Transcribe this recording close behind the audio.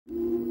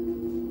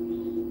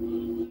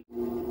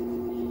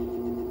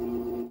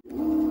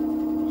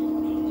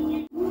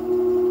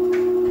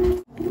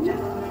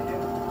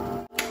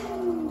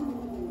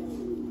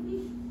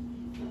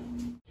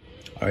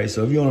right,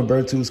 so if you're on a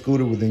Bird 2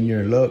 scooter, well, then you're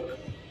in luck.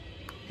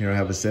 Here I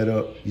have a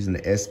setup using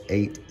the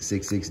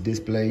S866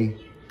 display,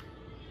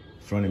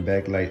 front and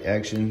back light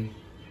action.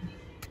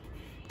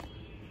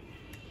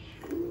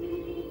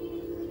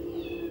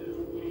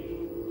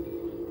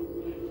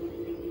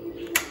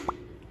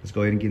 Let's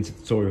go ahead and get into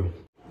the tutorial.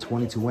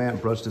 22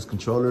 amp brushless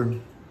controller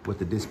with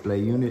the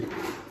display unit. What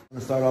I'm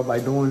gonna start off by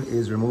doing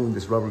is removing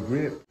this rubber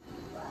grip.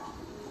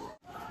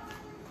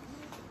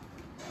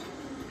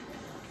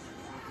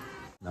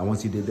 Now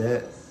once you did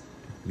that,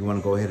 you want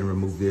to go ahead and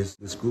remove this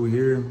screw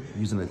here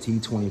using a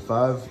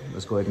T25.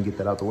 Let's go ahead and get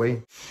that out the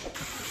way.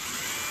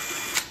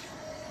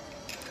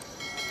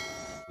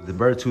 The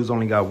Bird 2's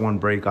only got one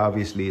brake,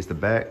 obviously it's the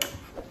back.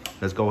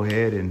 Let's go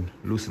ahead and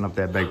loosen up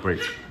that back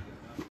brake.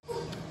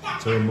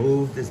 To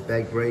remove this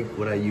back brake,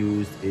 what I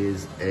used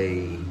is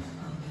a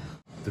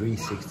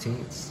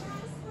 3/16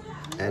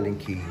 Allen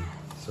key.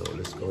 So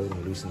let's go ahead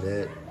and loosen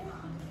that.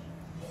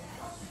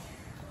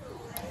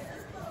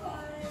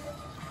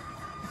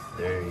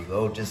 There you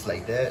go, just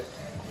like that.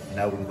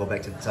 Now we can go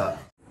back to the top.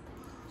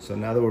 So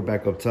now that we're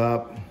back up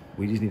top,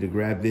 we just need to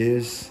grab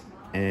this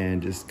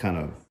and just kind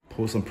of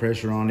pull some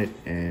pressure on it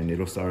and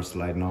it'll start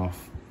sliding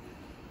off.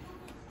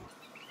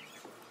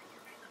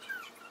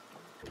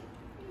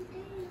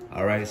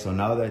 All right, so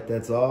now that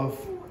that's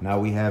off, now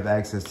we have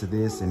access to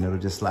this and it'll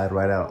just slide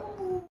right out.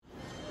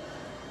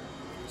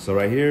 So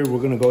right here,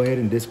 we're gonna go ahead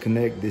and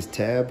disconnect this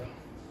tab.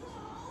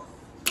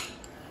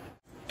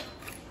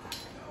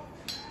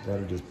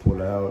 That'll just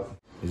pull out.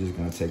 It's just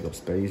gonna take up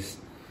space.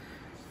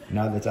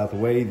 Now that's out the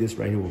way, this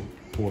right here will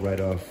pull right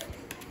off.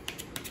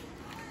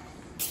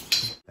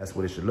 That's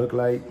what it should look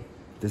like.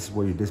 This is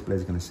where your display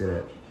is gonna sit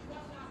at.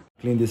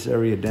 Clean this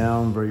area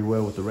down very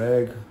well with the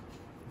rag.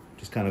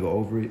 Just kind of go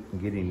over it and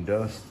get any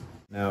dust.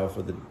 Now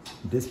for the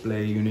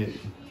display unit,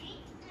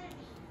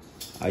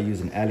 I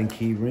use an Allen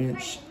key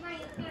wrench.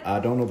 I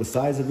don't know the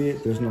size of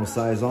it. There's no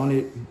size on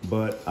it,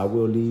 but I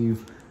will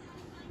leave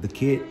the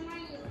kit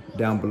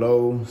down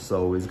below.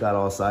 So it's got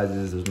all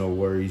sizes, there's no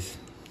worries.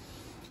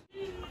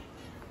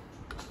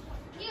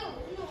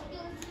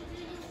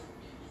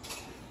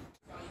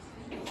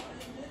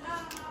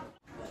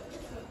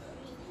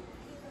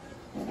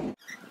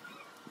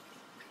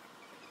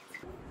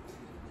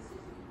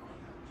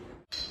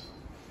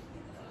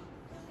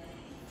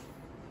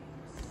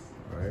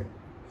 All right,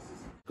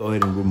 go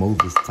ahead and remove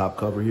this top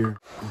cover here.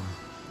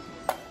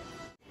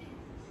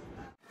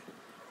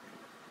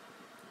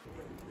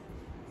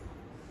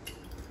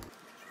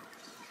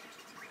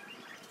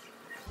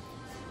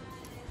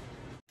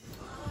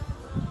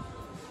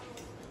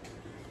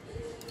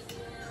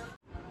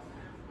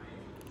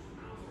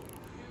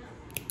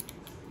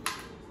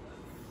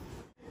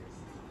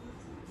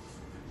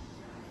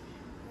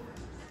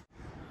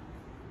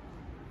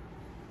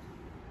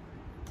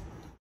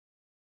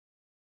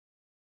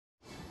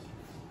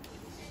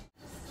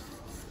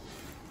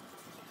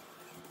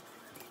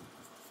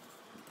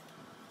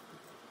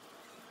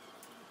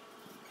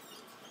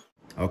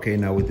 Okay,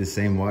 now with the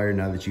same wire,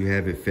 now that you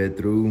have it fed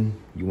through,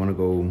 you want to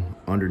go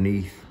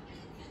underneath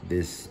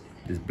this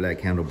black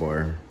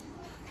handlebar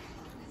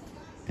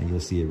and you'll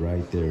see it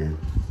right there.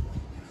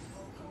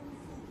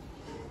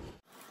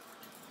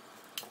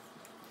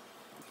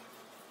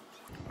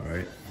 All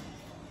right.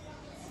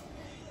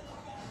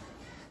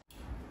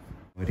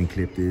 Go ahead and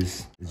clip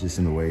this. It's just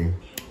in the way.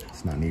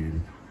 It's not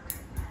needed.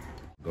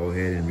 Go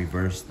ahead and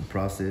reverse the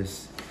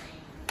process.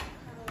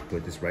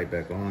 Put this right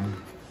back on.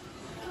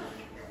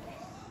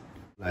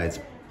 Slides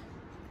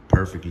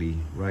perfectly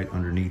right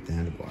underneath the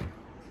handlebar,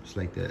 just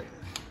like that.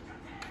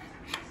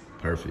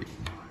 Perfect.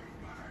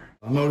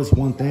 I noticed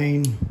one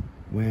thing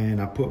when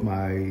I put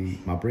my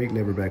brake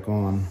lever back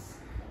on,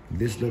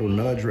 this little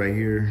nudge right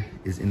here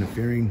is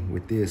interfering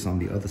with this on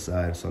the other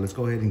side. So let's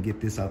go ahead and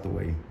get this out the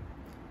way.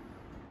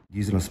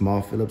 Using a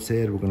small Phillips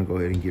head, we're gonna go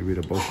ahead and get rid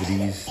of both of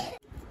these.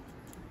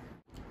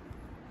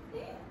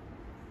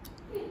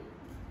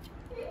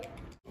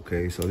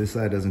 Okay, so this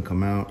side doesn't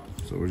come out,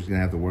 so we're just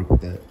gonna have to work with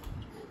that.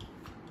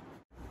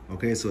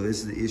 Okay, so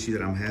this is the issue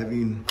that I'm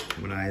having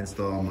when I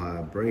install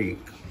my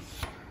brake.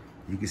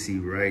 You can see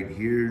right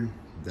here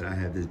that I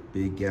have this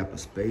big gap of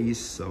space.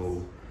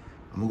 So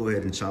I'm gonna go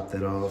ahead and chop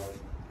that off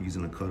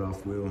using a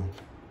cutoff wheel.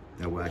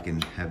 That way I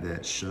can have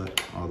that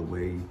shut all the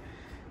way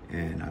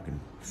and I can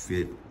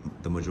fit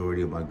the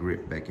majority of my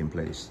grip back in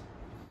place.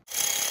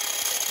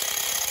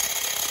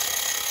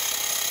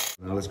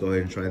 Now let's go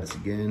ahead and try this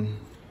again.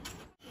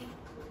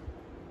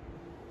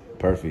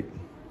 Perfect.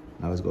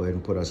 Now let's go ahead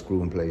and put our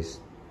screw in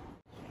place.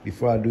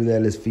 Before I do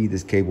that, let's feed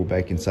this cable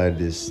back inside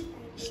this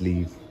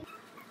sleeve.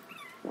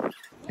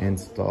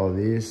 Install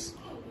this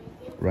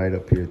right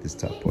up here at this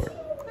top part.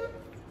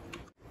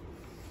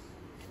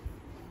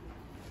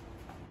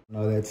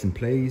 Now that's in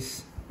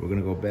place, we're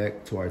gonna go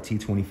back to our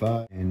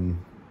T25 and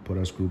put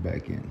our screw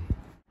back in.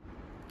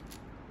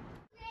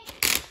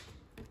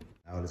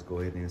 Now let's go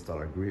ahead and install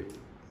our grip.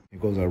 Here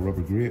goes our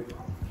rubber grip.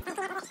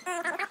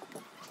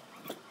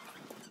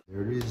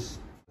 There it is.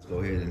 Let's go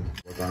ahead and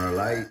work on our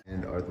light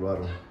and our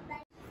throttle.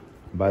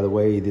 By the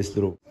way, this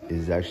little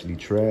is actually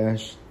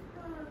trash.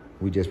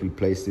 We just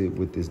replaced it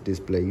with this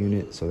display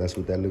unit. So that's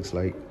what that looks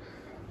like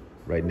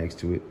right next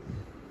to it.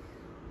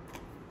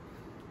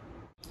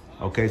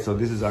 Okay, so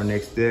this is our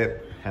next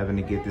step, having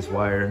to get this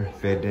wire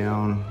fed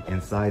down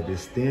inside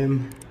this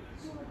stem.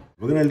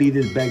 We're gonna leave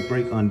this back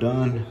brake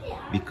undone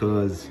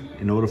because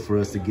in order for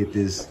us to get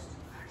this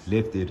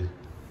lifted,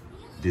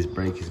 this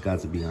brake has got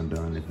to be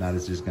undone. If not,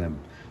 it's just gonna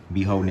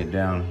be holding it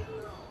down.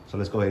 So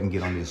let's go ahead and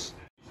get on this.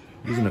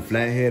 Using a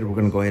flathead, we're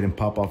gonna go ahead and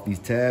pop off these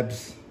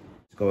tabs.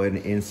 Let's go ahead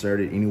and insert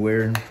it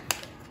anywhere.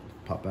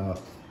 Pop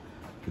out.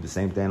 Do the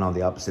same thing on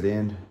the opposite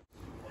end.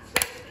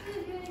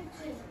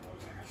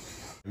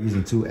 I'm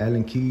using 2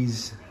 Allen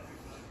keys.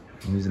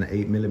 I'm using an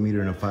 8mm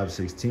and a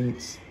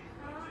 5/16.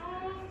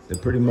 They're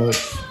pretty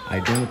much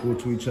identical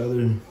to each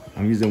other.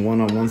 I'm using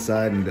one on one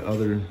side and the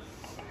other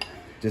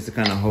just to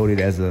kind of hold it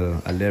as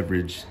a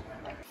leverage.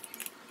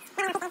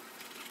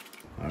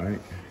 All right,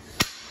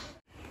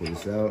 pull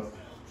this out.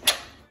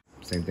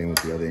 Same thing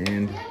with the other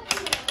end.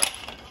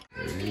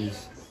 There it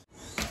is.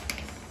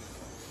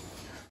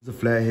 Use a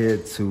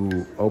flathead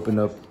to open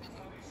up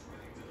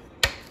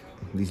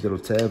these little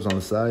tabs on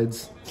the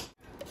sides.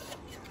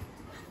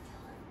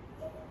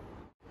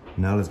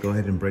 Now let's go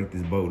ahead and break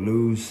this bolt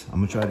loose. I'm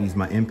gonna try to use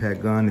my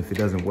impact gun. If it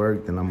doesn't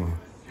work, then I'm gonna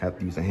have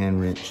to use a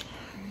hand wrench.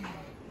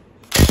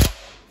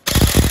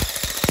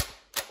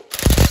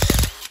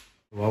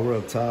 While we're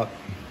up top,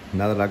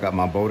 now that I got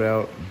my bolt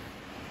out,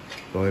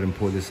 go ahead and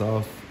pull this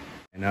off.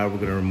 And now we're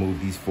gonna remove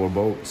these 4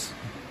 bolts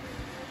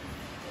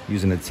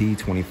using a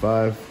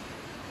T25.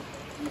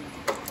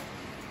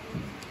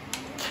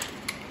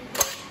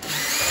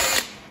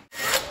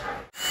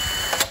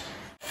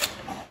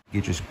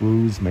 Get your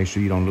screws, make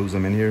sure you don't lose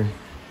them in here.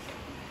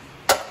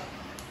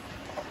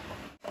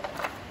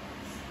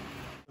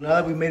 Now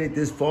that we made it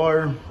this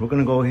far, we're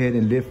gonna go ahead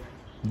and lift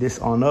this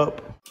on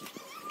up.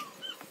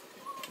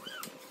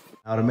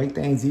 Now to make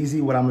things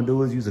easy, what I'm gonna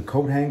do is use a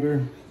coat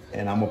hanger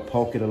and I'm gonna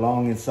poke it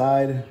along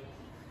inside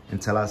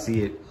until I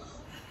see it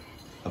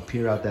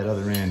appear out that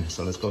other end.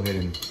 So let's go ahead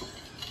and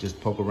just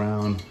poke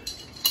around.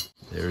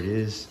 There it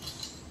is.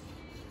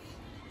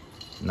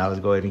 Now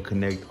let's go ahead and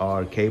connect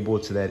our cable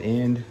to that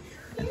end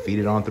and feed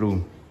it on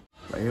through.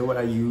 Right here, what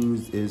I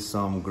use is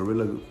some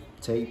Gorilla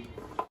tape.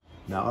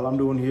 Now all I'm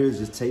doing here is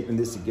just taping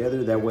this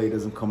together. That way it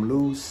doesn't come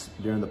loose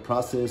during the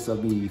process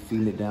of me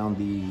feeding it down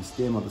the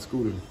stem of the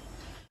scooter.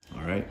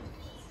 All right.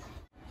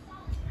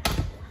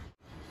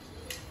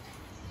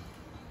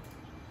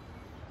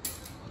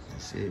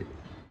 That's it.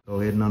 Go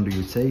ahead and undo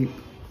your tape.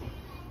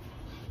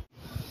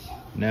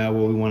 Now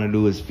what we want to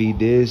do is feed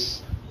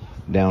this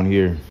down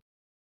here.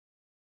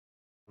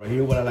 Right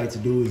here, what I like to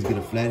do is get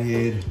a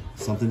flathead,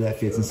 something that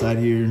fits inside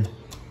here,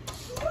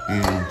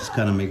 and just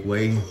kind of make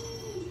way,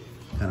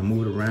 kind of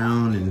move it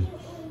around and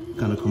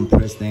kind of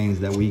compress things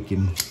that we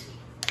can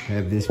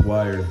have this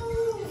wire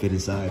fit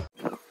inside.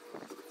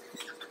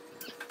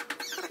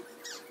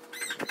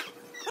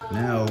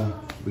 Now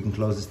we can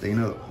close this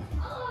thing up.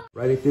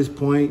 Right at this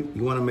point,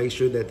 you want to make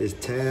sure that this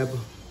tab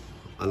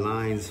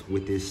aligns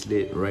with this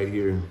slit right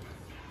here.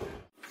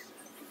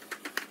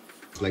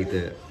 Just like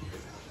that.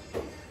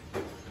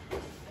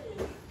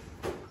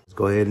 Let's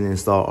go ahead and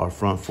install our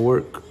front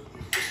fork.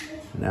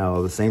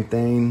 Now the same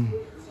thing,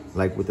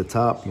 like with the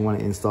top, you want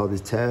to install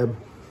this tab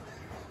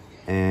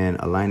and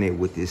align it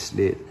with this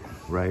slit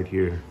right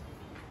here.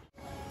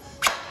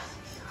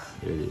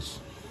 There it is.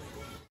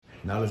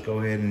 Now let's go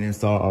ahead and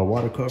install our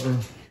water cover.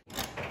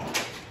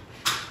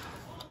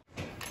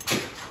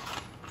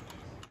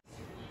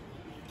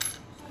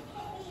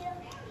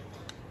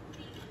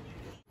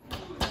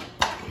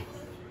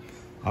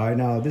 All right,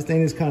 now this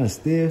thing is kind of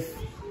stiff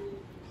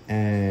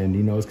and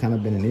you know, it's kind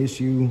of been an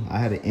issue. I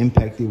had to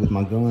impact it with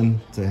my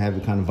gun to have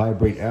it kind of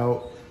vibrate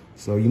out.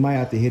 So you might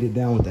have to hit it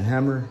down with a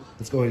hammer.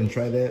 Let's go ahead and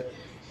try that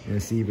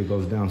and see if it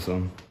goes down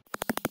some.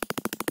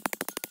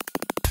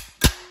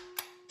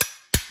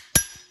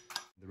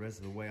 The rest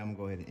of the way, I'm gonna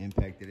go ahead and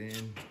impact it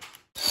in.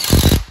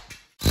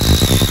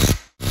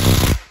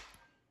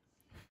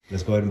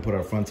 Let's go ahead and put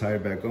our front tire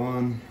back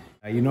on.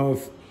 Now, you know,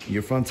 if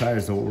your front tire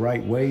is the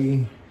right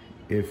way,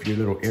 if your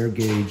little air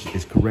gauge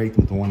is correct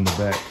with the one in the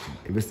back.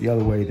 If it's the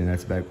other way, then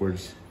that's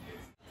backwards.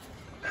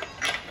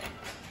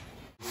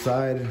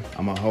 Side,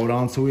 I'm gonna hold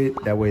on to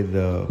it. That way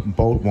the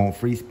bolt won't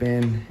free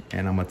spin,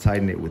 and I'm gonna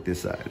tighten it with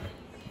this side.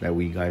 That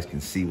way you guys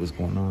can see what's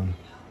going on.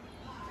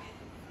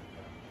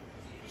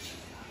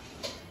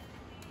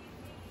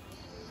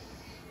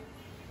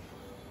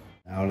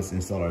 Now let's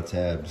install our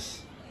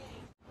tabs.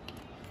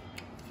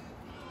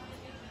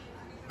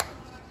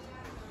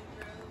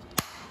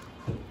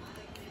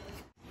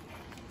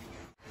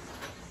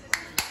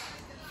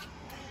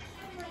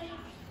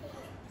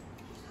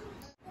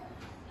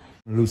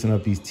 Loosen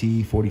up these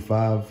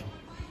T45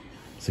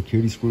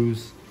 security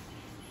screws.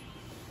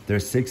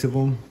 There's 6 of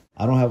them.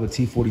 I don't have a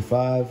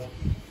T45,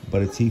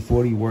 but a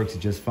T40 works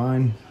just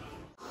fine.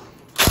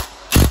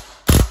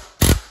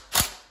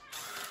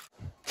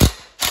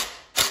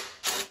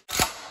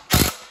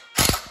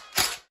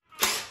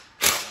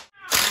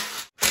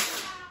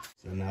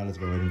 So now let's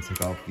go ahead and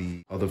take off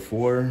the other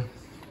 4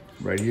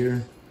 right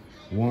here.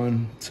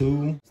 1,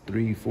 2,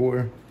 3,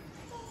 4.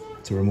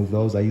 To remove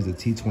those, I use a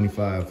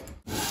T25.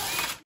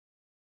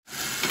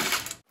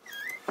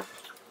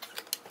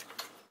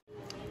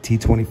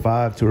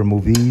 T25 to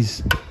remove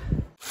these.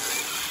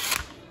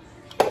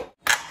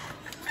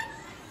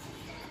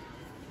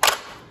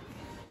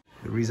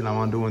 The reason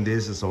I'm doing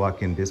this is so I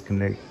can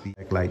disconnect the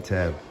backlight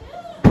tab.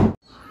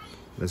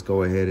 Let's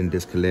go ahead and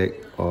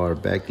disconnect our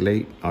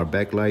backlight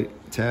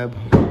tab.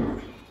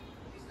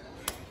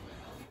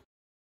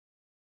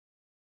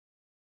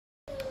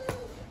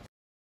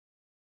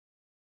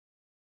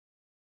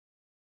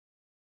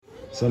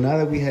 So now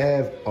that we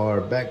have our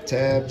back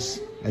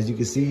tabs, as you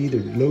can see, they're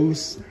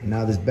loose.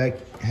 Now this back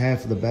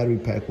half of the battery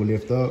pack will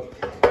lift up.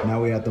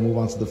 Now we have to move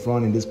on to the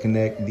front and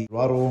disconnect the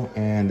throttle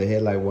and the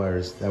headlight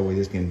wires. That way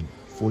this can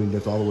fully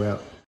lift all the way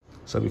out.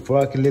 So before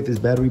I can lift this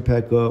battery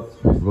pack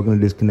up, we're gonna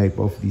disconnect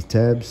both of these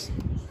tabs.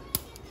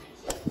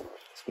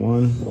 It's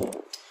 1,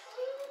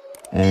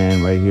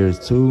 and right here is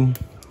 2.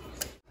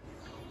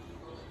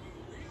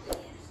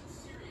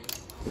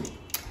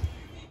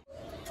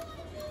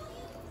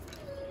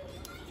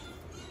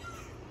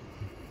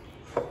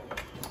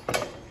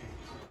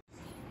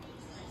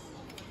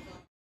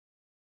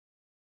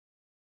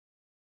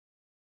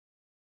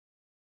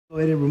 Go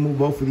ahead and remove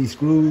both of these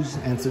screws,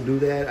 and to do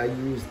that I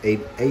use a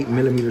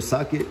 8mm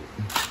socket.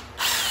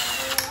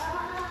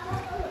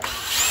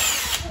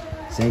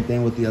 Same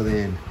thing with the other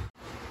end.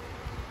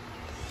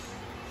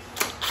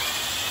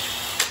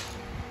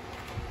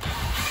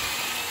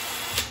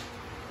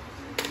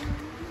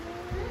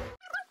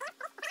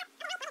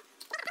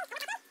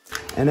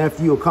 And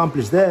after you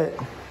accomplish that,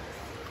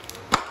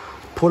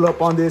 pull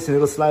up on this and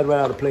it'll slide right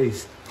out of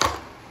place.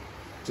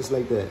 Just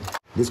like that.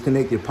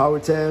 Disconnect your power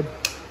tab.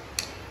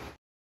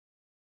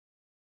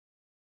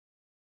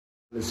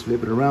 Let's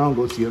flip it around,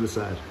 go to the other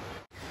side.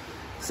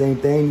 Same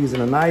thing, using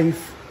a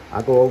knife.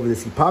 I go over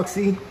this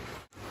epoxy.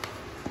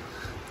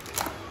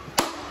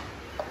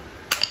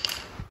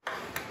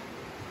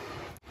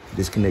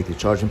 Disconnect the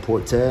charging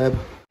port tab.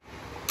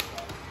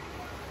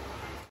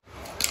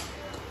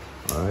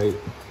 All right,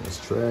 that's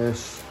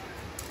trash.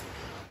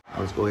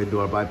 Now let's go ahead and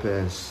do our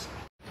bypass.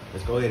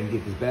 Let's go ahead and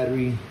get this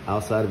battery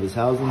outside of its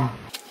housing.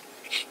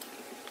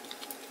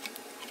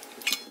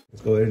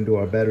 Let's go ahead and do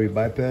our battery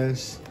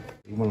bypass.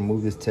 You want to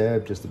move this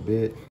tab just a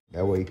bit.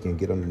 That way you can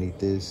get underneath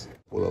this,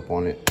 pull up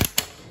on it.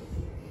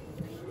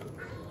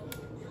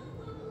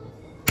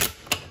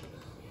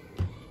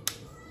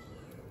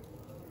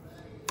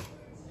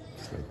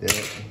 Just like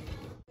that.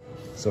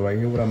 So right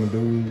here, what I'm gonna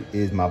do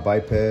is my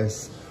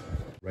bypass.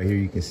 Right here,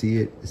 you can see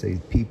it. It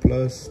says P+.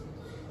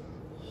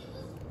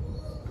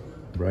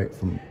 Right,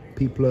 from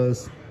P+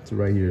 to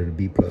right here to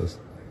B+.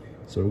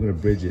 So we're gonna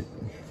bridge it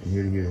from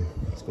here to here.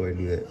 Let's go ahead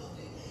and do that.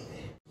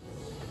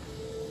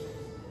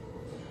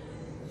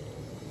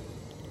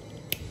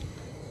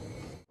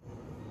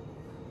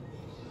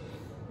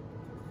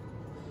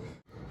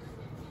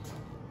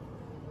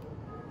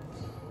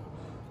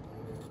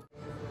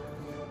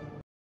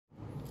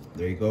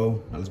 There you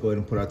go. Now let's go ahead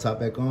and put our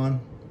top back on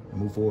and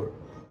move forward.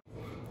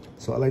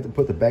 So I like to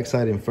put the back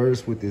side in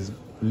first with this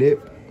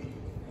lip.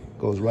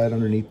 Goes right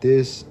underneath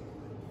this,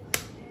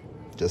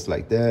 just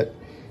like that.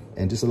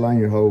 And just align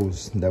your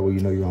hose. That way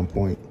you know you're on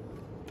point.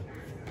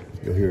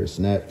 You'll hear it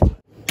snap.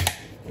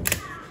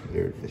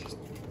 There it is.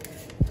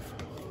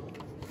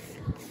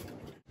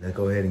 Let's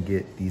go ahead and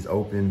get these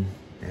open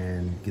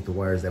and get the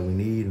wires that we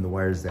need and the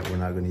wires that we're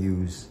not going to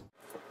use.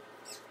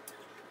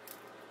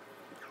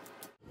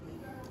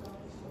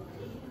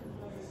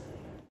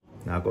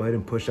 Now go ahead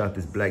and push out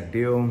this black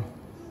deal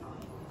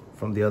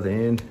from the other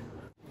end.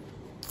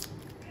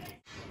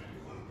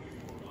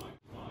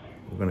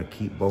 We're gonna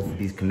keep both of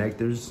these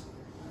connectors.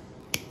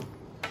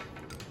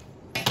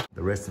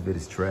 The rest of it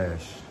is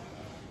trash.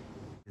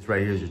 This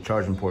right here is your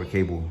charging port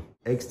cable.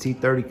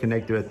 XT30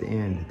 connector at the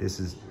end.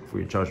 This is for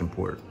your charging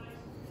port.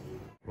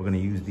 We're gonna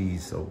use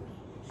these, so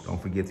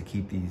don't forget to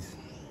keep these.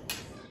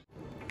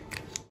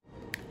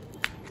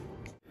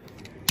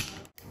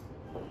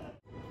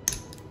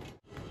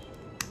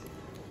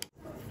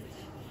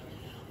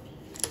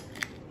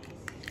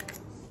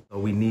 So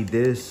we need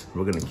this.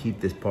 We're gonna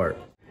keep this part.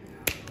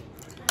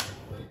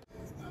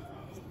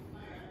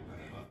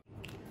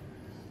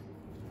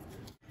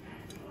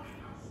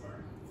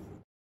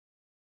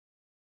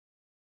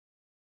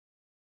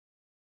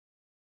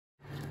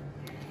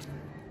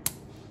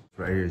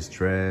 Right here is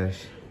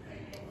trash.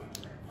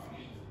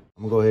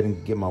 I'm gonna go ahead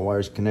and get my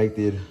wires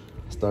connected,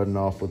 starting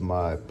off with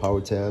my power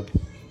tab.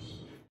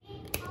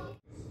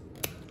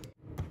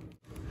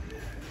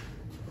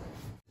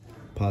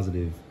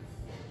 Positive.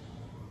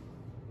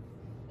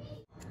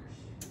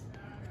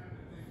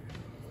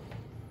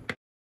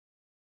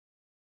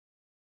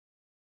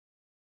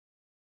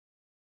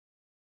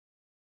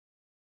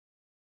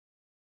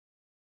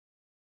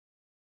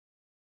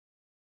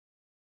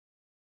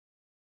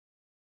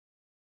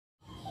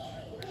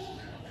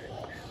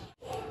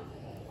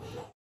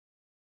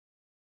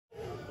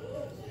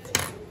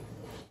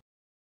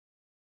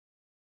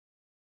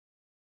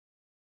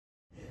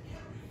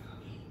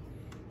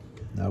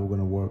 Now we're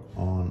gonna work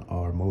on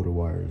our motor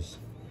wires,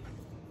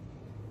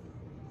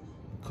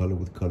 color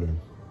with color.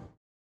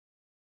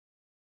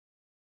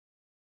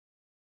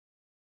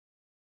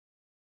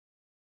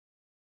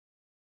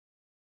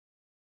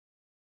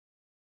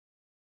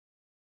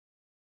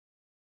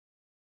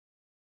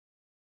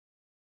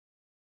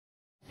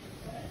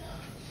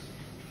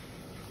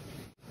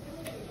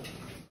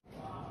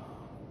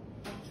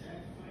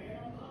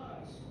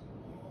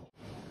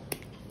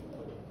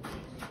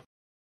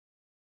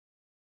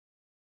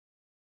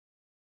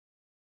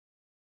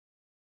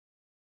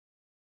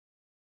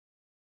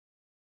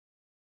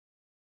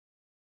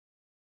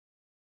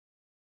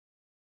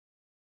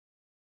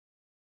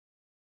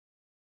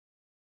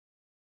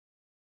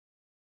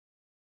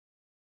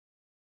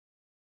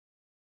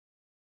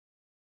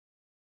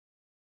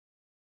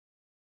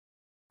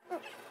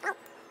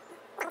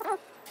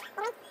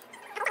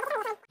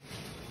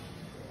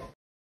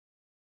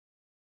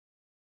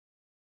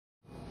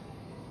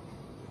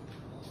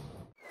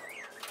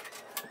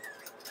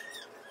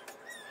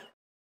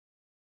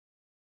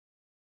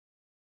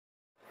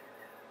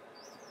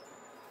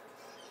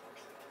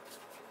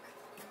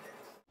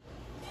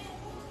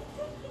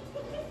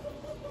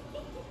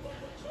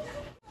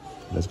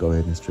 Let's go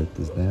ahead and strip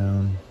this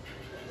down,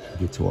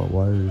 get to our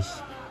wires.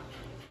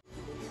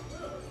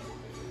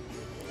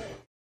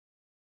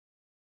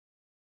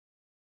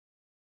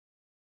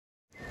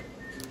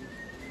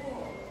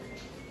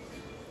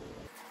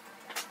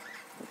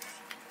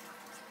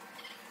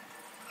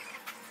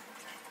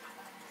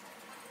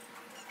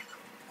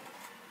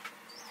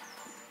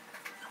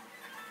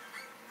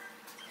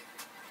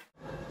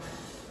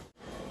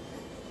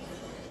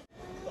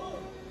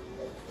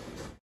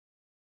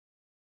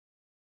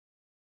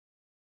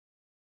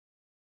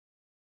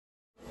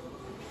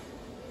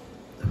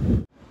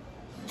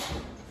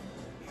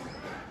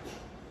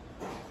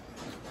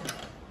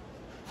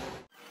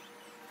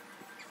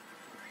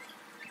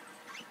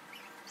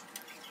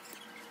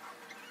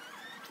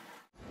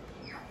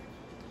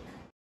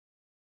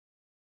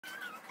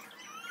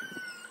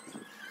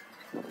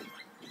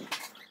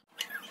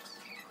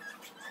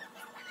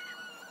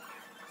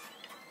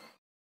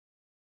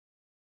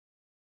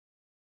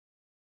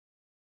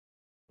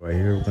 Right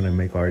here, we're gonna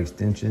make our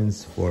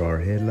extensions for our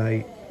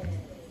headlight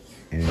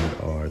and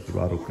our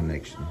throttle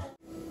connection.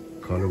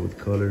 Color with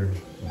color,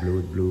 blue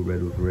with blue,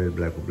 red with red,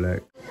 black with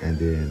black, and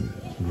then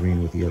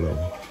green with yellow.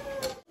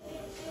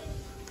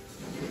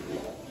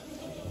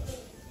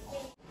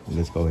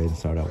 Let's go ahead and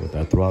start out with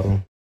our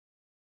throttle.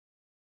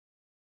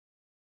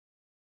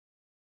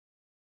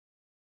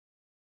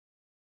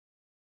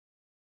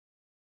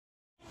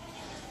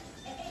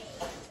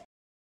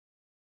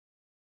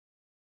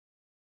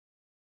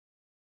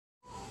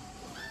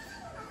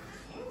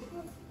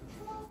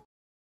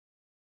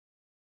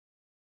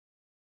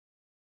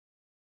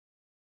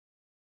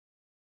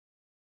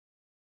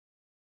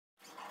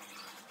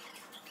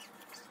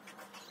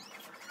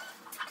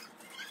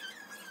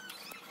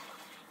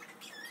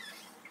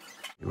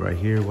 Right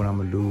here, what I'm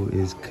gonna do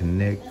is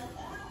connect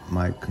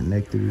my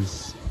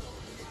connectors.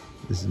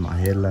 This is my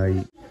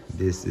headlight.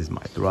 This is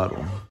my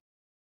throttle.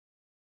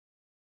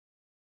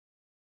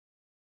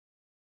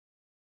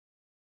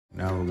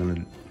 Now we're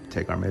gonna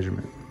take our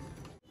measurement.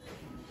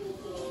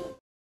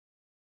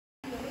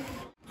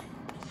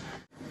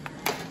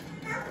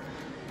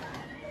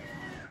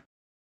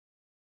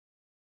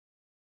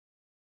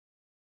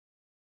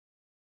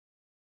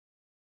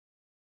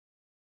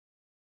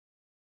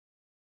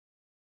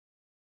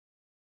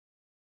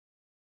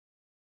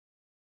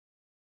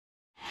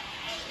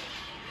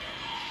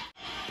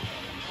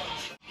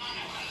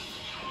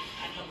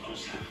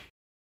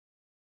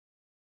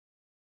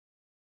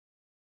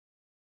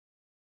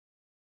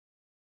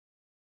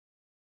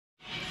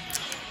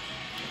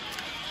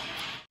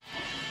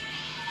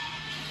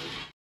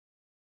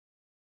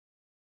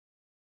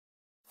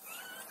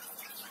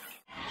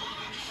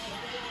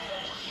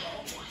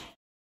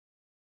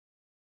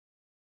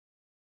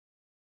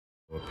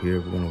 Up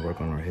here, we're gonna work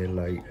on our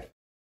headlight.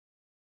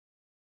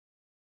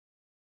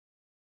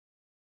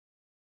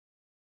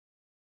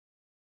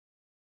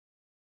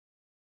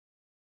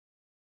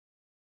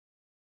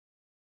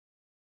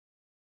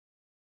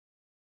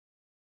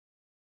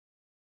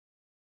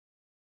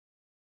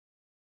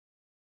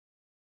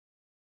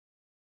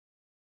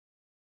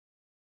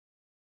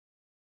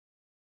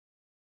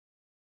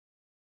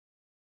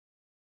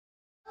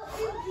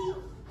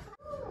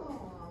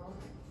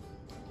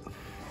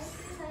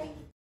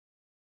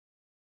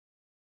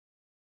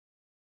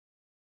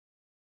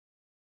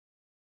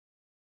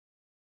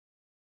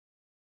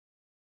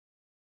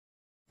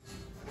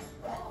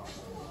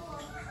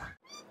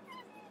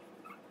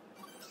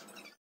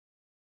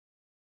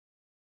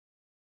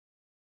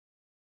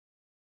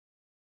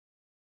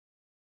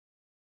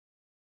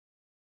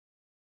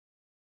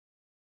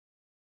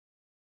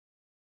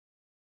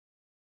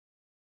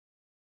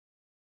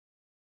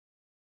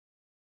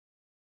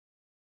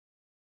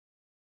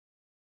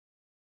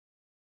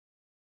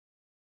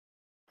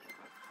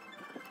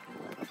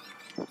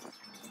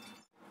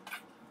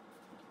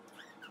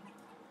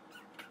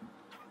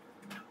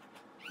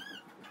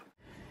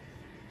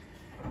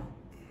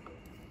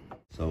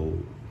 So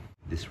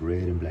this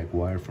red and black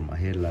wire from my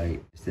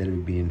headlight, instead of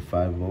it being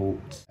 5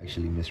 volts, I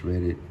actually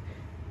misread it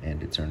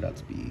and it turned out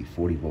to be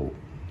 40 volt.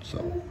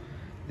 So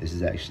this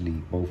is actually,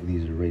 both of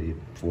these are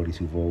rated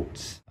 42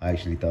 volts. I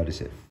actually thought it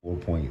said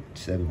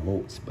 4.7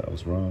 volts, but I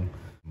was wrong.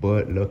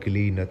 But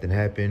luckily nothing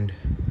happened.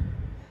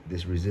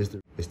 This resistor,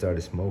 it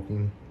started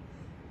smoking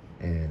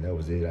and that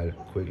was it. I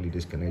quickly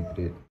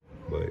disconnected it.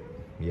 But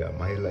yeah,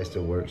 my headlight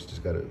still works.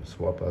 Just gotta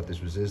swap out this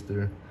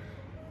resistor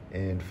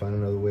and find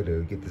another way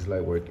to get this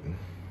light working.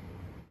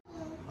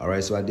 All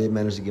right, so I did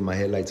manage to get my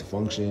headlight to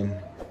function.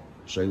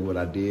 Show you what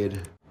I did.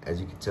 As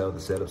you can tell, the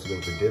setup's a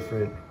little bit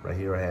different. Right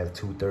here, I have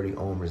two 30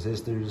 ohm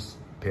resistors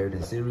paired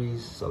in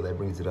series, so that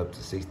brings it up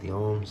to 60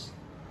 ohms.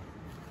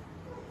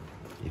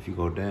 If you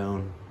go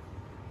down,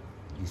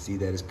 you see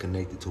that it's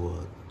connected to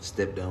a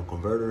step-down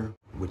converter,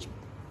 which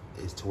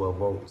is 12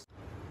 volts.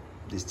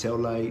 This tail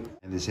light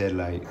and this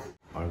headlight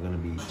are gonna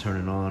be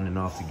turning on and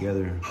off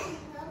together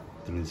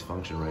through this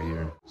function right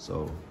here.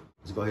 So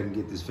let's go ahead and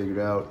get this figured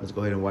out. Let's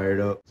go ahead and wire it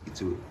up. Let's get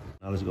to it.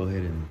 Now let's go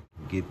ahead and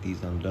get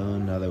these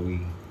undone now that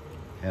we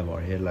have our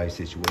headlight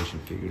situation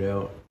figured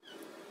out.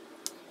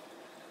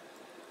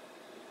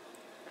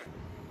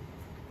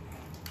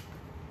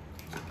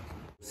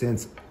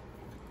 Since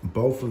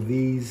both of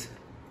these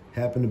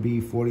happen to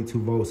be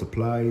 42 volt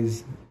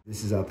supplies,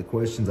 this is out the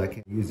questions. I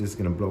can't use this, it's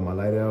gonna blow my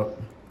light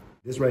out.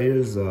 This right here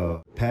is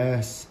a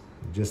pass,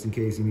 just in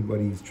case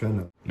anybody's trying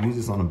to use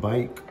this on a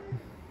bike.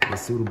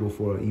 It's suitable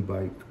for an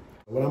e-bike.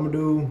 What I'm gonna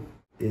do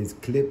is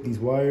clip these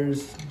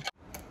wires.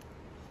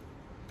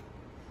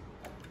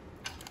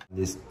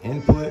 This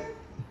input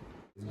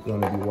is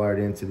gonna be wired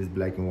into this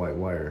black and white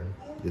wire,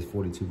 this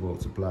 42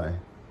 volt supply.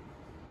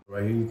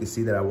 Right here you can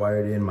see that I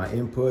wired in my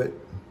input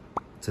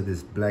to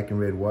this black and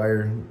red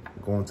wire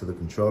going to the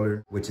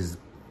controller, which is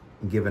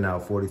giving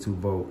out 42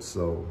 volts.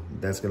 So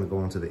that's gonna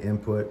go into the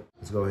input.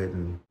 Let's go ahead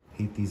and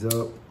heat these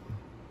up.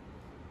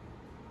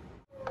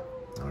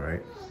 All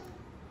right.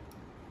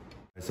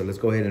 So let's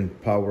go ahead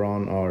and power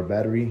on our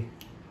battery.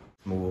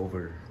 Move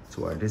over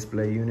to our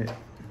display unit.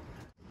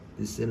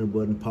 This center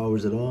button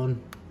powers it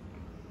on.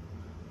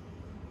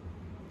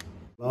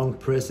 Long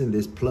pressing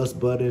this plus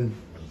button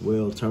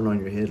will turn on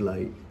your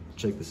headlight.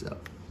 Check this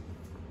out.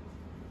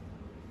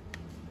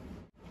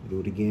 Do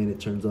it again, it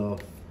turns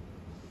off.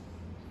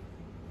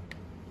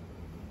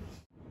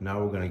 Now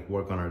we're gonna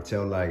work on our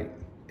tail light.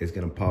 It's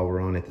gonna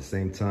power on at the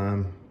same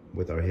time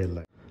with our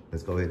headlight.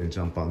 Let's go ahead and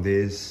jump on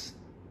this,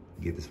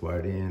 get this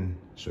wired in,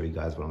 show you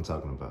guys what I'm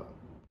talking about.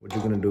 What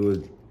you're gonna do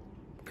is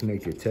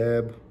connect your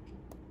tab.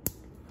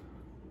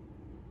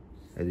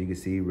 As you can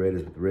see, red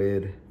is with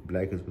red,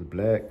 black is with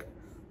black.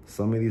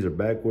 Some of these are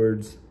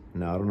backwards.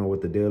 Now, I don't know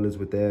what the deal is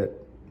with that,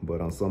 but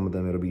on some of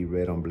them, it'll be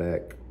red on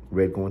black,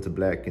 red going to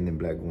black, and then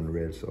black going to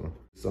red. So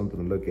something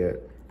to look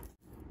at.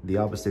 The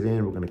opposite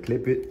end, we're gonna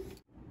clip it.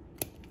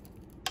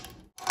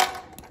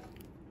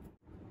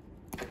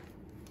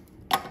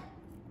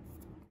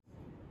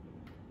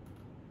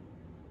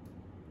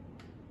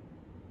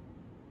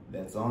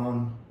 That's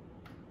on,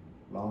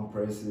 long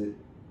press it.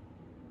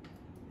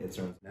 It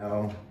turns.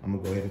 Now I'm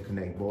gonna go ahead and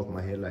connect both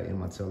my headlight and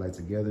my tail light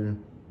together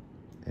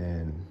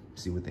and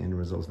see what the end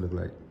results look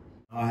like.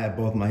 I have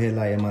both my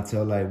headlight and my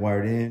tail light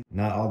wired in,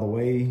 not all the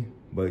way,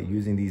 but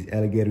using these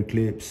alligator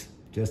clips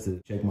just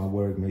to check my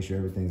work, make sure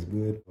everything's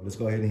good. Let's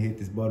go ahead and hit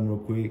this button real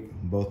quick.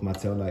 Both my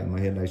tail light and my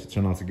headlight should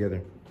turn on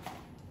together.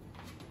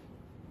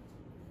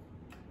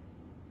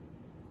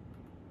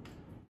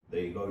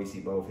 There you go, you see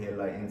both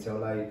headlight and tail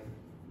light.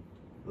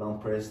 Long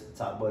press the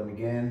top button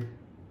again.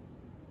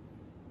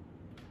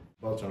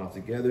 Both turn off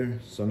together.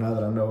 So now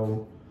that I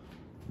know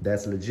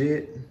that's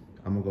legit,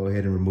 I'm gonna go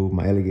ahead and remove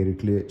my alligator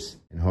clips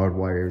and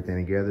hardwire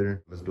everything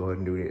together. Let's go ahead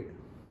and do it.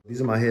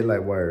 These are my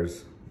headlight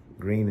wires,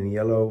 green and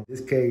yellow. In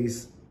this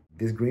case,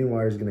 this green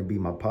wire is gonna be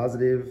my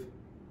positive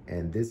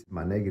and this is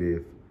my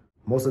negative.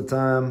 Most of the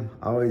time,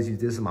 I always use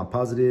this as my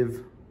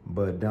positive,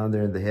 but down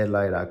there in the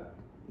headlight, I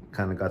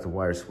kind of got the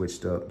wire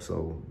switched up.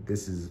 So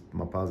this is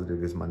my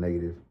positive, this is my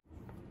negative.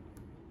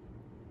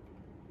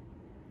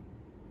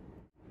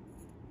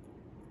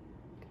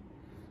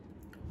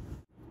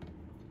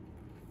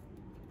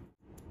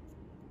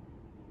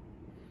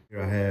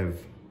 Here I have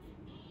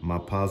my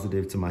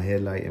positive to my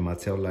headlight and my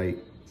tail light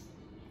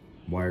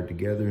wired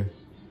together.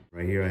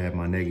 Right here I have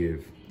my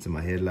negative to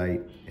my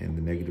headlight and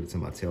the negative to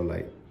my tail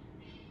light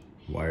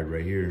wired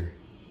right here.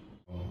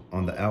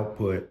 On the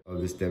output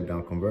of this step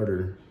down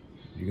converter,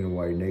 you're gonna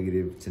wire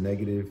negative to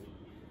negative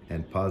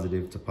and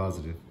positive to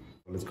positive.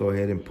 Let's go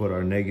ahead and put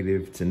our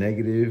negative to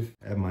negative.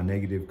 I have my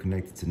negative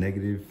connected to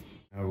negative.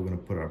 Now we're gonna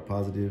put our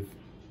positive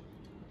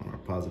on our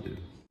positive.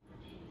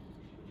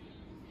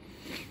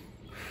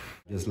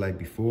 Just like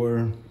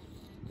before,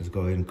 let's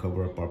go ahead and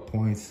cover up our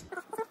points.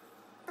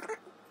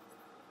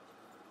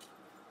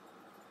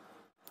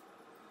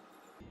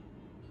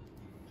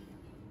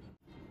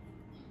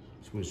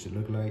 That's what it should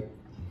look like.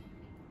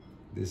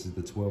 This is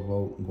the 12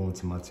 volt going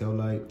to my tail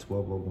light,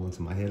 12 volt going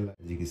to my headlight.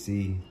 As you can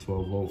see,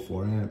 12 volt,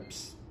 4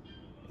 amps.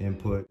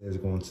 Input is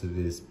going to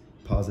this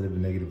positive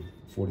and negative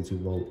 42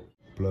 volt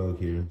plug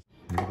here.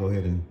 Let's go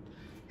ahead and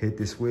hit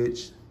the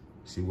switch,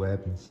 see what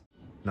happens.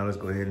 Now let's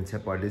go ahead and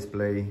tap our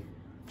display,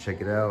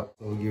 check it out.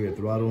 So we'll give it a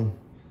throttle,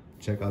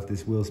 check out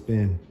this wheel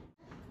spin.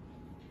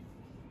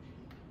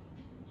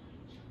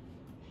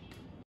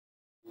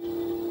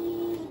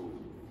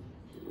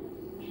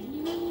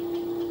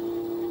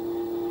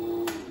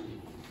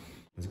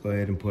 Let's go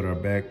ahead and put our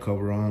back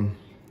cover on.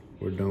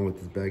 We're done with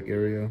this back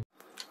area.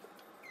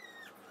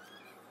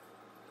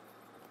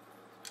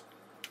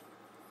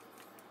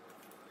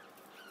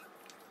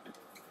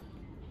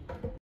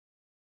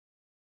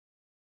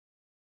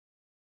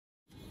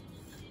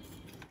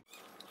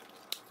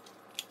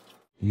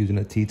 Using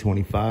a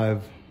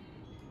T25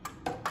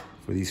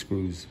 for these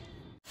screws.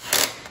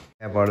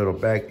 Have our little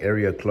back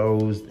area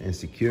closed and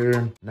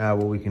secure. Now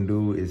what we can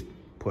do is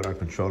put our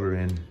controller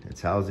in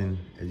its housing.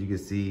 As you can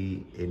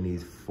see, it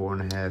needs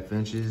 4.5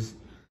 inches.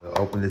 We'll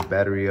open this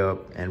battery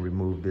up and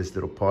remove this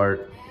little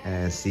part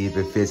and see if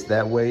it fits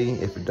that way.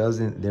 If it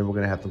doesn't, then we're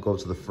gonna have to go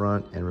to the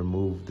front and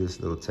remove this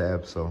little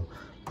tab. So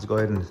let's go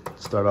ahead and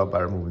start off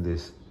by removing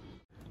this.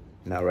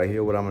 Now right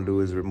here, what I'm gonna do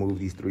is remove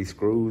these 3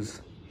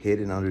 screws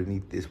hidden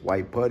underneath this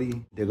white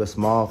putty. Dig a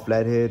small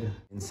flathead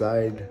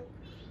inside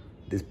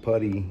this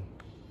putty.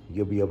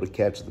 You'll be able to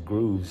catch the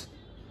grooves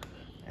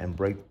and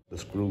break the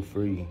screw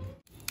free.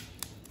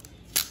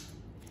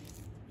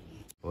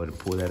 Go ahead and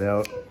pull that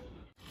out.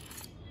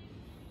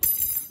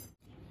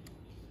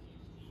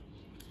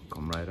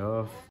 Come right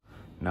off.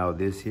 Now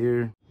this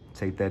here,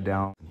 take that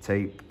down,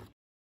 tape.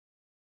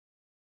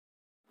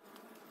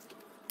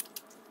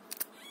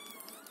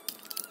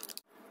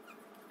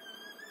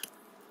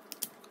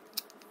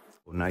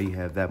 Well, now you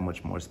have that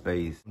much more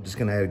space. I'm just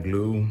gonna add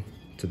glue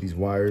to these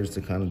wires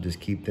to kind of just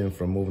keep them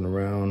from moving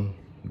around,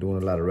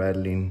 doing a lot of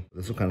rattling.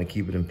 This will kind of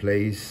keep it in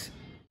place.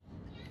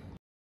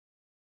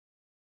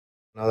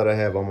 Now that I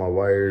have all my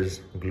wires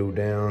glued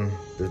down,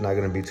 there's not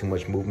gonna be too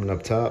much movement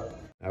up top.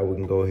 Now we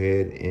can go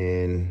ahead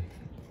and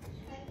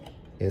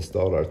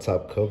install our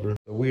top cover.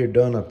 So we are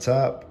done up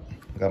top.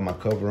 I got my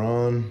cover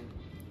on.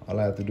 All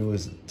I have to do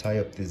is tie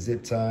up the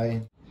zip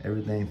tie.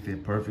 Everything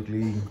fit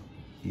perfectly,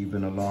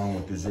 even along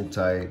with the zip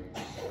tie,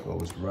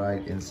 goes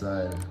right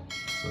inside.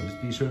 So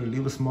just be sure to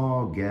leave a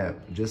small gap,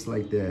 just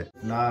like that.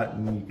 If not,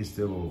 you can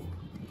still,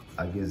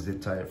 I guess,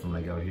 zip tie it from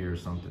like out here or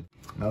something.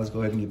 Now let's go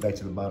ahead and get back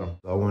to the bottom.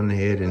 So I went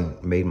ahead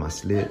and made my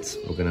slits.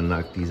 We're gonna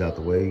knock these out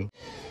the way.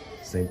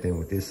 Same thing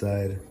with this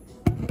side.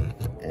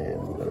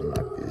 And we're gonna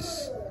knock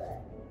this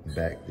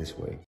back this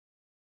way.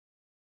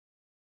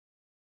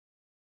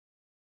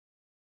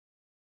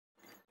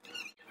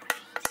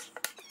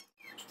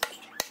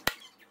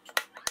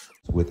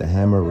 With a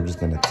hammer, we're just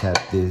gonna tap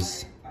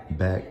this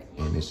back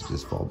and it should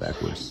just fall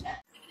backwards.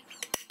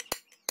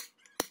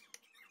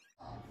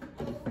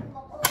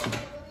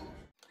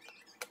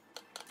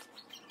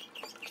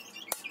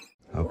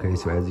 Okay,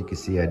 so as you can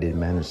see, I did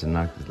manage to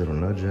knock this little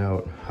nudge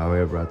out.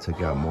 However, I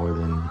took out more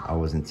than I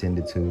was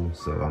intended to.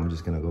 So I'm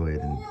just gonna go ahead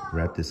and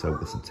wrap this up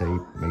with some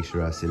tape. Make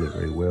sure I seal it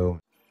very well.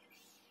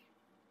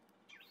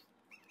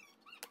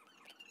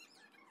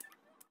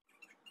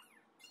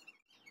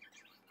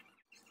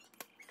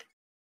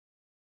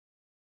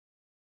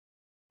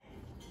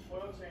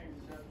 What I'm saying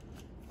is that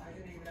I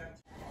didn't even have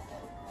to.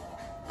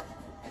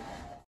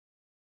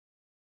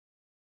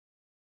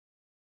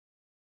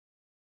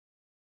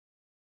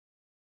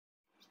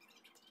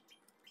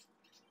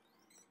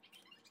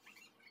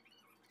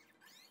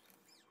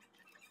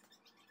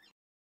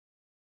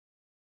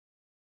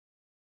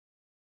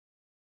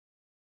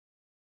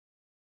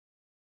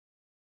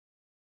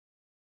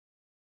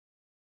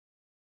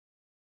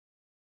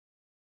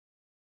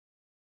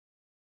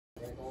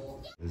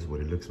 This is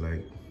what it looks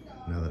like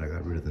now that I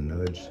got rid of the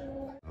nudge.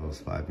 That was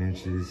 5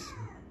 inches.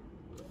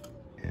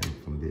 And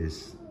from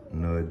this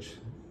nudge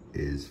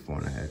is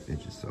 4.5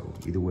 inches. So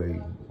either way,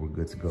 we're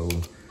good to go.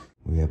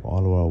 We have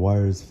all of our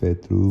wires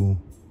fed through.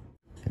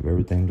 If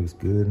everything looks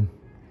good,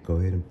 go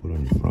ahead and put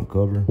on your front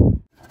cover.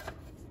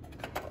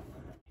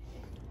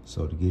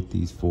 So to get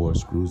these 4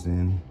 screws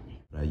in,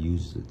 I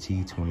use a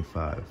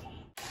T25.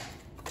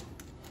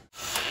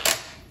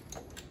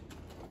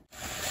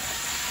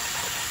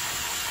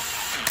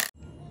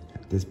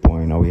 At this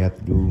point, all we have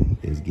to do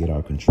is get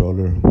our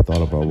controller with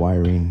all of our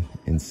wiring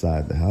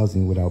inside the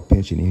housing without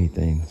pinching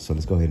anything. So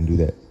let's go ahead and do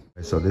that.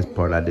 So this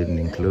part I didn't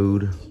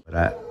include, but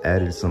I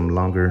added some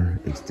longer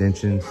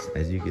extensions,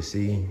 as you can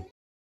see.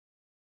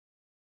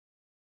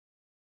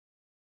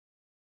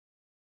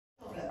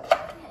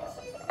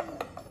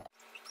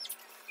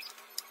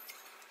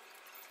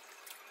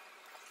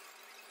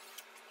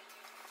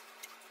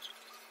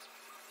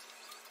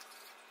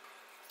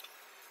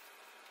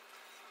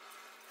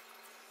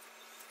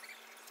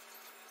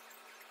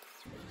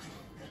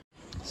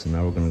 So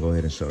now we're gonna go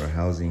ahead and show our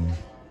housing.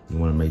 You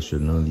wanna make sure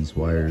none of these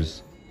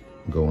wires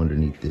go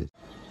underneath this.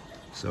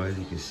 So as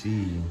you can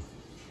see,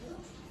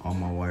 all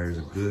my wires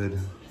are good.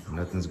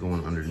 Nothing's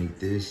going underneath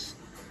this.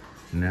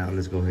 Now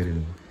let's go ahead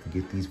and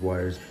get these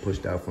wires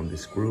pushed out from the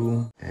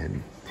screw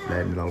and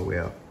flatten it all the way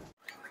out.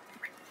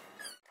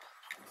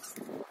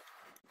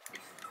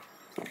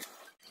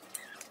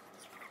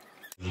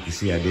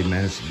 see I did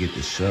manage to get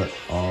this shut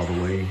all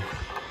the way.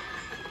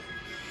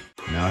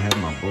 Now I have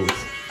my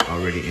bolts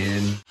already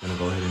in. I'm gonna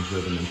go ahead and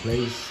drill them in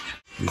place.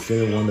 The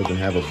center one doesn't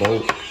have a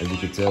bolt. As you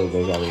can tell, it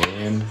goes all the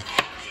way in.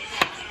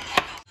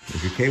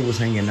 If your cable's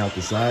hanging out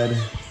the side,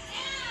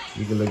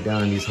 you can look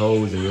down in these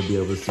holes and you'll be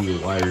able to see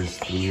the wires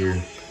through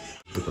here.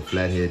 With the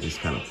flathead, just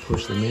kind of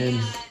push them in.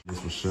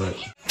 This will shut.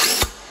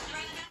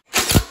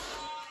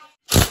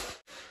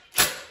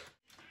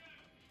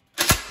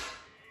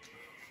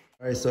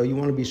 All right, so you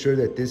want to be sure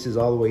that this is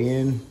all the way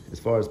in as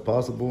far as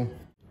possible.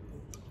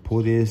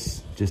 Pull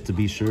this just to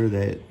be sure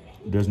that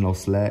there's no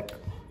slack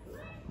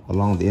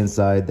along the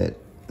inside that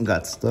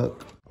got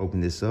stuck.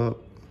 Open this up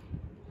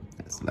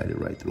and slide it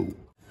right through.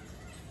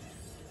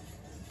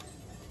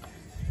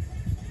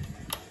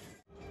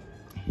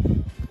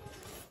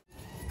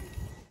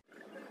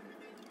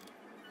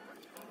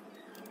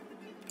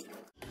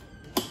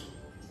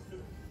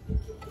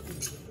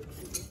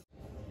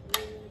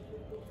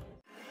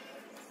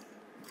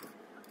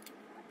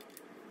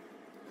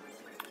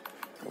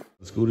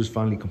 The scooter's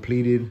finally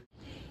completed.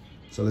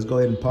 So let's go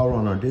ahead and power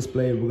on our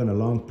display. We're gonna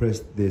long press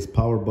this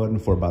power button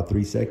for about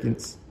 3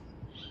 seconds.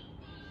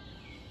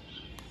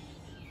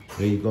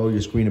 There you go,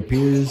 your screen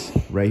appears.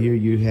 Right here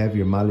you have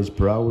your mileage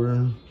per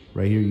hour.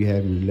 Right here you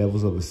have your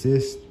levels of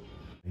assist.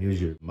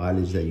 Here's your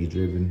mileage that you've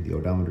driven, the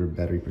odometer,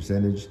 battery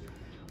percentage.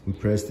 We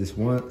press this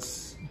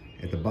once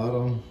at the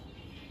bottom.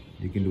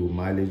 You can do a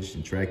mileage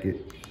and track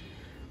it.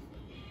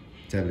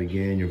 Tap it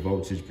again, your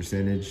voltage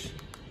percentage.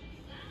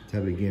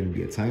 Tap it again, it'll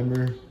be a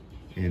timer.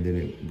 And then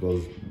it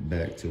goes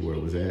back to where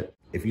it was at.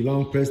 If you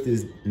long press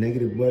this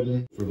negative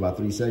button for about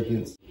 3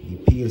 seconds, the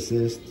P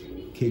assist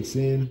kicks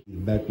in, the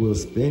back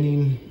wheel's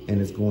spinning, and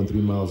it's going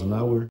 3 miles an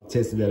hour.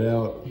 Tested that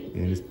out,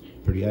 and it's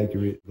pretty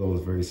accurate. It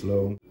goes very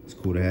slow. It's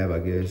cool to have, I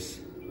guess.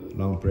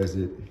 Long press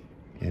it,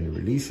 and it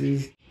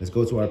releases. Let's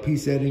go to our P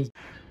settings.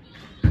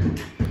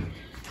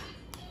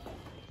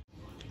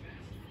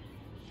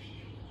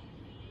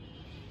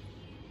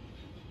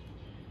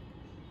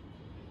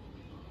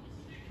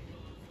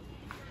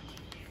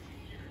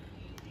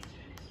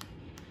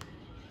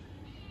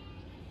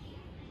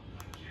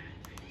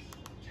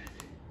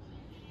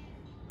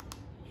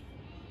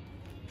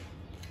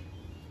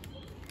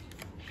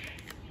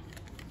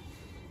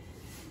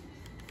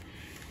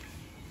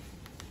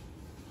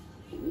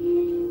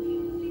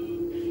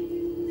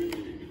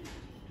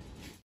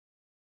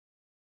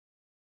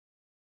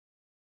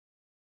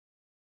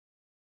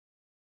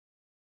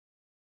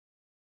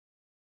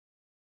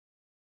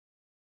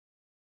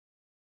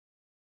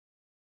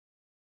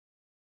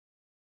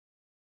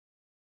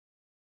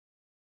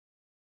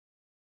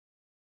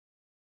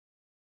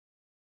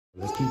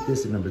 Let's keep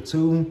this at number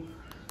 2.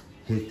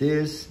 Hit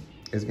this.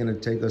 It's gonna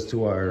take us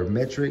to our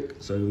metric.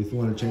 So if you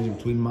wanna change it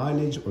between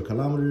mileage or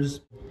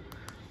kilometers,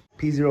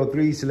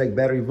 P03, select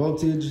battery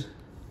voltage.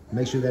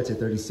 Make sure that's at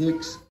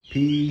 36.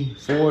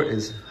 P4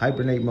 is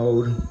hibernate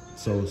mode.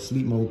 So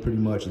sleep mode pretty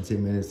much in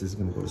 10 minutes, this is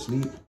gonna go to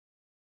sleep.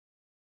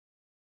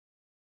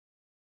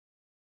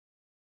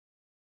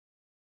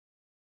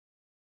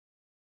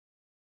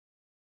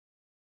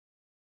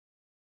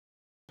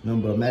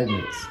 Number of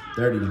magnets,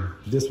 30.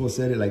 This will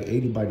set it like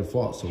 80 by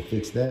default, so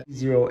fix that.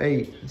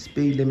 08,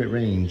 speed limit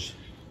range.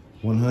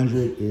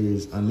 100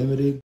 is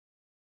unlimited.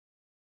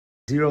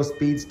 0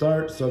 speed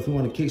start, so if you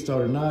want to kickstart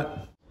or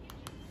not.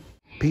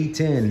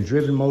 P10,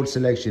 driven mode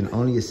selection,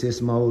 only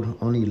assist mode,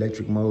 only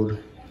electric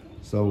mode.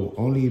 So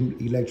only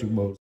electric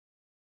mode.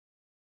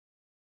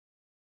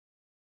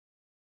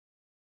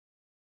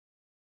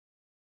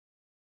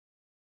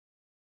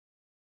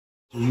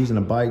 If you're using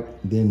a bike,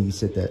 then you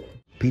set that.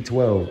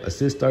 P12,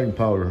 assist starting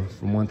power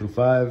from 1 through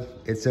 5.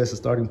 It sets the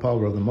starting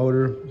power of the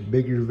motor.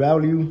 Bigger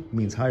value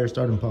means higher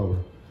starting power.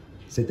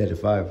 Set that at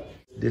 5.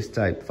 This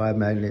type, 5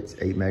 magnets,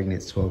 8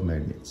 magnets, 12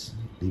 magnets.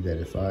 Leave that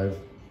at 5.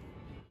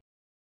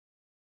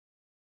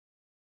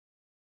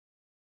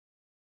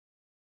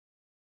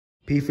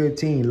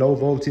 P15, low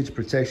voltage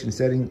protection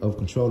setting of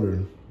controller,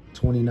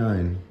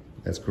 29.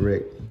 That's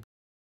correct.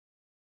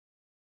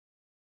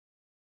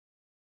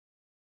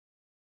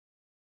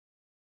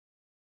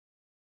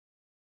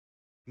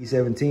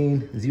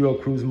 P17, 0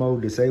 cruise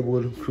mode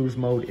disabled, cruise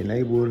mode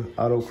enabled,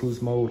 auto cruise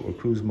mode, or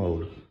cruise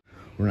mode.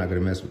 We're not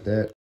gonna mess with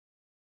that.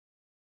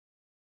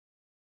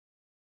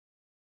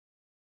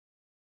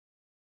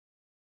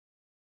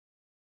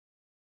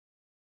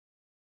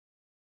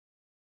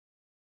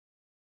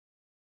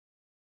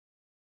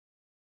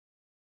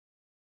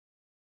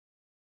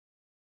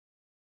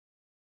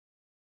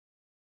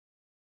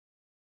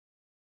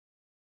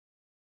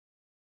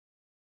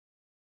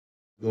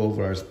 Go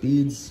over our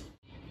speeds.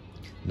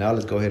 Now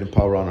let's go ahead and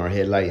power on our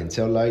headlight and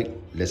tail light.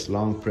 Let's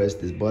long press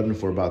this button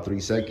for about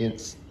 3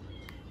 seconds.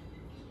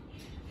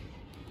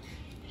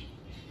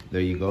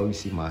 There you go, you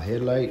see my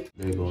headlight.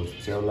 There goes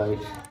the tail light.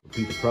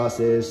 Repeat the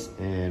process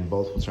and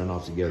both will turn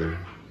off together.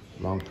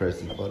 Long press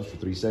this button for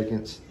 3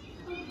 seconds.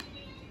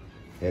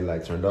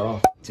 Headlight turned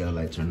off, tail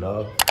light turned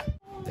off.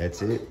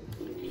 That's it.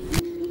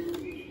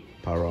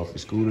 Power off the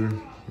scooter,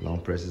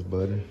 long press this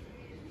button.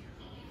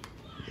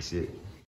 That's it.